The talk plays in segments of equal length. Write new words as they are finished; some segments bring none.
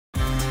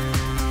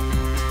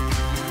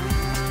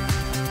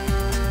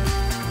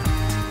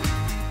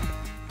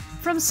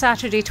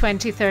Saturday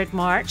 23rd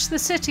March, the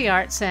City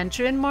Arts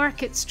Centre in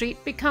Market Street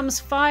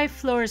becomes 5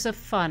 floors of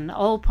fun,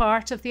 all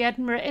part of the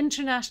Edinburgh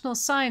International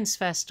Science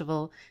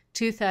Festival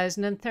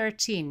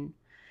 2013.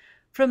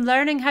 From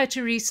learning how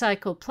to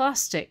recycle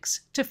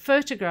plastics to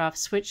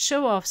photographs which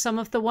show off some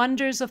of the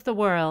wonders of the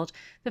world,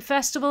 the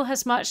festival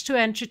has much to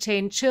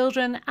entertain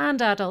children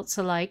and adults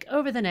alike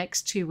over the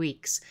next 2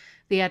 weeks.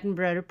 The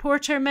Edinburgh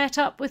Reporter met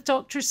up with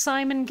Dr.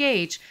 Simon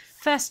Gage,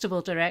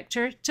 Festival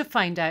Director, to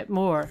find out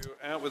more.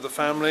 Out with the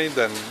family,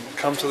 then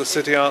come to the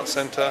City Arts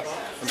Centre.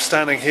 I'm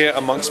standing here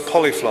amongst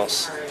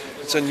Polyfloss.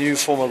 It's a new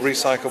form of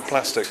recycled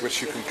plastic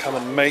which you can come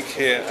and make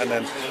here and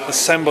then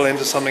assemble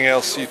into something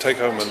else you take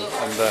home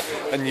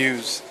and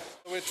use.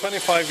 We're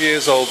 25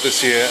 years old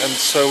this year, and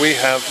so we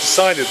have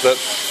decided that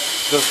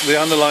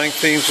the underlying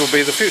themes will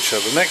be the future,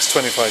 the next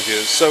 25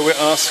 years. So we're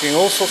asking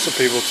all sorts of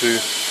people to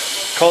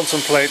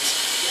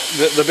contemplate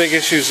the big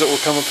issues that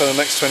will come up in the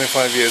next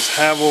 25 years.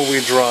 How will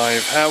we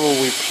drive? How will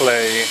we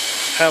play?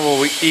 How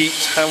will we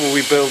eat? How will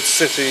we build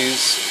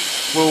cities?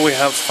 Will we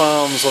have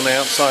farms on the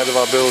outside of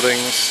our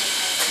buildings?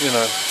 You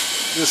know,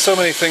 there's so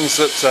many things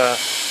that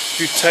if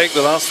you take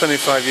the last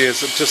 25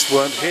 years that just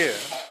weren't here.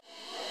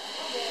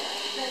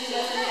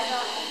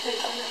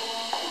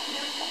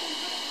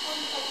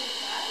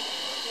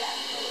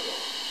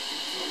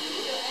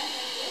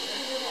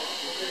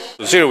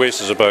 Zero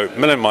waste is about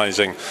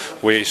minimising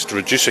waste,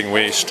 reducing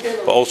waste,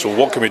 but also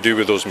what can we do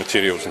with those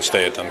materials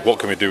instead, and what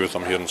can we do with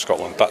them here in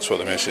Scotland. That's what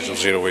the message of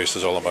Zero Waste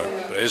is all about.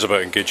 It is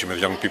about engaging with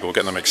young people,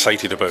 getting them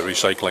excited about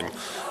recycling,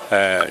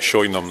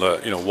 showing them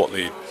that what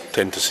they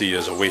tend to see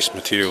as a waste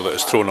material that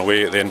is thrown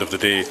away at the end of the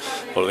day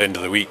or at the end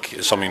of the week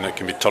is something that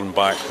can be turned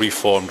back,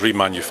 reformed,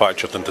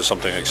 remanufactured into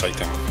something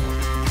exciting.